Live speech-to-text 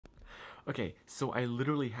Okay, so I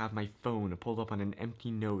literally have my phone pulled up on an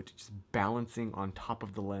empty note, just balancing on top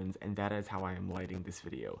of the lens, and that is how I am lighting this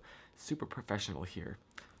video. Super professional here.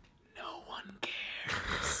 No one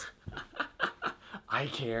cares. I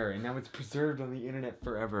care, and now it's preserved on the internet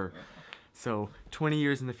forever. So, 20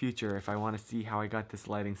 years in the future, if I want to see how I got this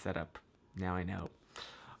lighting set up, now I know.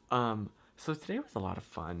 So today was a lot of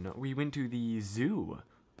fun. We went to the zoo.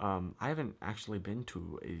 I haven't actually been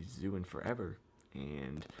to a zoo in forever,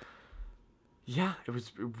 and yeah, it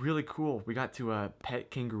was really cool. We got to pet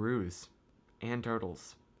kangaroos and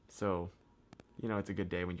turtles, so you know it's a good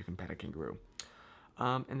day when you can pet a kangaroo.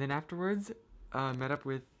 And then afterwards, met up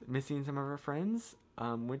with Missy and some of her friends.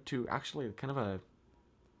 Went to actually kind of a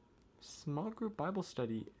small group Bible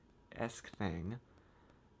study esque thing,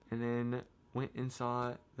 and then went and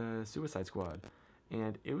saw the Suicide Squad,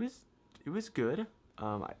 and it was good.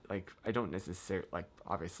 I don't necessarily like,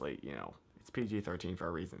 obviously, you know, it's PG-13 for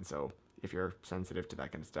a reason, so if you're sensitive to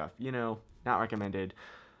that kind of stuff, you know, not recommended.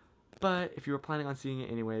 But if you were planning on seeing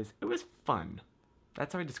it anyways, it was fun.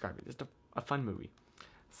 That's how I describe it. Just a fun movie.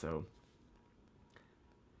 So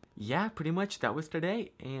yeah, pretty much that was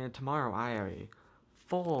today. And tomorrow I have a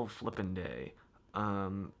full flippin' day.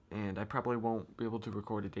 And I probably won't be able to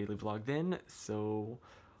record a daily vlog then. So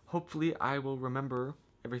hopefully I will remember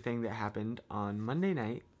everything that happened on Monday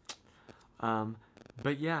night.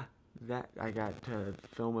 But yeah, that I got to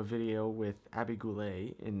film a video with Abby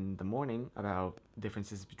Goulet in the morning about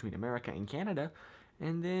differences between America and Canada,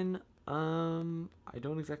 and then I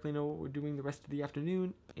don't exactly know what we're doing the rest of the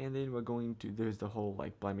afternoon, and then we're going to, there's the whole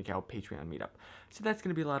like Blind Macau Patreon meetup, so that's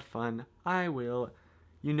gonna be a lot of fun. I will,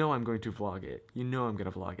 you know, I'm going to vlog it. You know I'm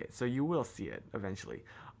gonna vlog it, so you will see it eventually.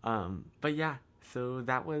 But yeah, so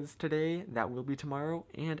that was today. That will be tomorrow,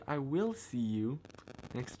 and I will see you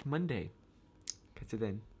next Monday. Catch you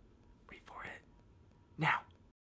then.